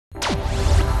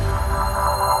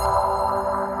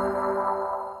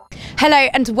Hello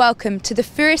and welcome to the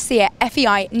Furusiyya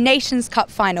FEI Nations Cup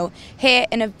final here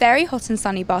in a very hot and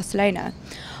sunny Barcelona.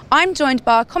 I'm joined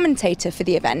by our commentator for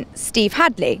the event, Steve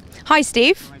Hadley. Hi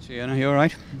Steve. Hi Sienna, you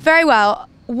alright? Very well.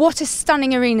 What a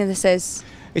stunning arena this is.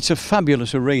 It's a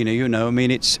fabulous arena, you know. I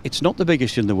mean, it's not the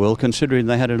biggest in the world considering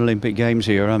they had an Olympic Games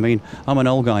here. I mean, I'm an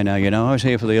old guy now, you know. I was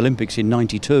here for the Olympics in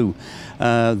 '92.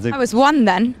 I was one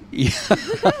then. Yeah,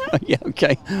 yeah,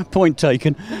 okay, point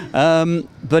taken.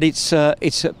 But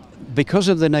it's because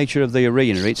of the nature of the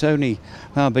arena, it's only,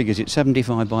 how big is it,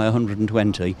 75 by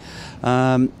 120.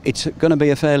 It's going to be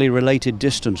a fairly related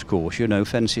distance course, you know,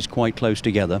 fences quite close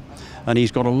together, and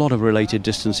he's got a lot of related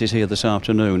distances here this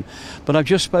afternoon. But I've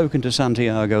just spoken to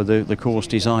Santiago, the course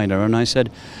designer, and I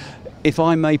said, if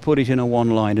I may put it in a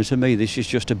one-liner, to me this is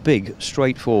just a big,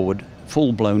 straightforward,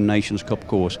 full-blown Nations Cup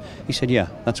course. He said, yeah,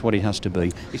 that's what it has to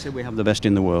be. He said, we have the best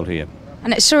in the world here.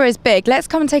 And it sure is big. Let's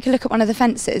come and take a look at one of the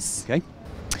fences. Okay.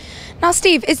 Now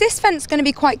Steve, is this fence going to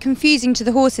be quite confusing to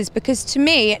the horses? Because to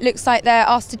me it looks like they're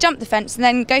asked to jump the fence and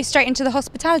then go straight into the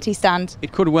hospitality stand.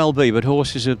 It could well be, but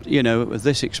horses, you know, with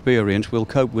this experience will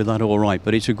cope with that all right.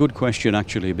 But it's a good question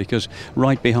actually, because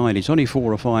right behind it's only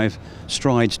 4 or 5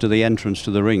 strides to the entrance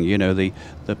to the ring, you know, the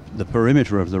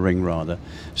perimeter of the ring rather.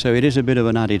 So it is a bit of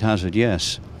an added hazard,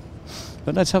 yes.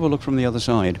 But let's have a look from the other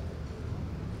side.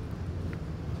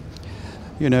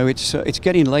 You know, it's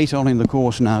getting late on in the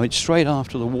course now. It's straight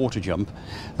after the water jump,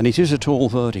 and it is a tall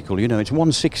vertical. You know, it's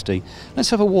 160. Let's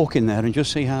have a walk in there and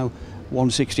just see how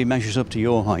 160 measures up to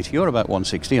your height. You're about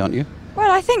 160, aren't you?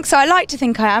 Well, I think so. I like to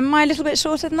think I am. Am I a little bit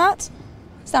shorter than that?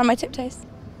 It's down my tiptoes.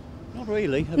 Not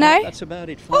really. No? That's about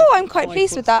it. I'm quite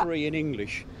pleased with that. 5'3" in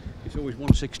English. It's always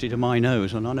 160 to my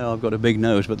nose, and I know I've got a big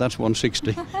nose, but that's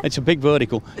 160. It's a big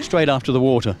vertical, straight after the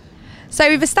water. So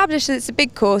we've established that it's a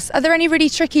big course. Are there any really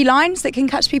tricky lines that can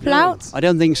catch people out? I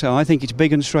don't think so. I think it's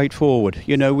big and straightforward.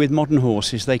 You know, with modern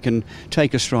horses, they can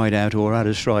take a stride out or add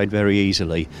a stride very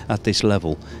easily at this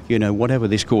level. You know, whatever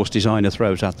this course designer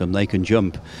throws at them, they can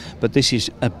jump. But this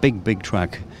is a big, big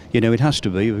track. You know, it has to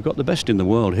be. We've got the best in the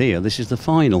world here. This is the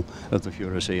final of the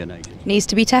Furusiyya Nations. Needs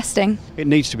to be testing. It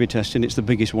needs to be testing. It's the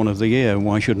biggest one of the year.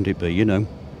 Why shouldn't it be, you know?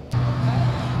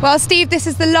 Well, Steve, this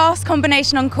is the last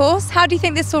combination on course. How do you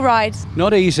think this will ride?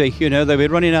 Not easy, you know, they'll be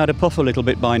running out of puff a little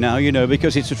bit by now, you know,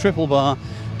 because it's a triple bar,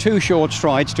 2 short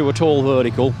strides to a tall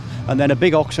vertical, and then a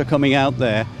big oxer coming out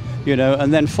there, you know,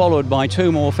 and then followed by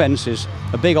 2 more fences,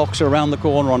 a big oxer around the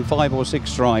corner on 5 or 6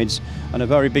 strides, and a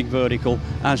very big vertical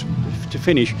as to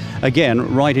finish,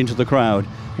 again, right into the crowd.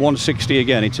 160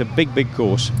 again, it's a big, big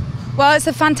course. Well, it's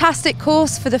a fantastic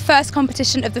course for the first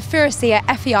competition of the Furusiyya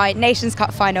FEI Nations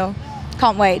Cup final.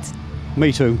 Can't wait.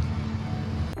 Me too.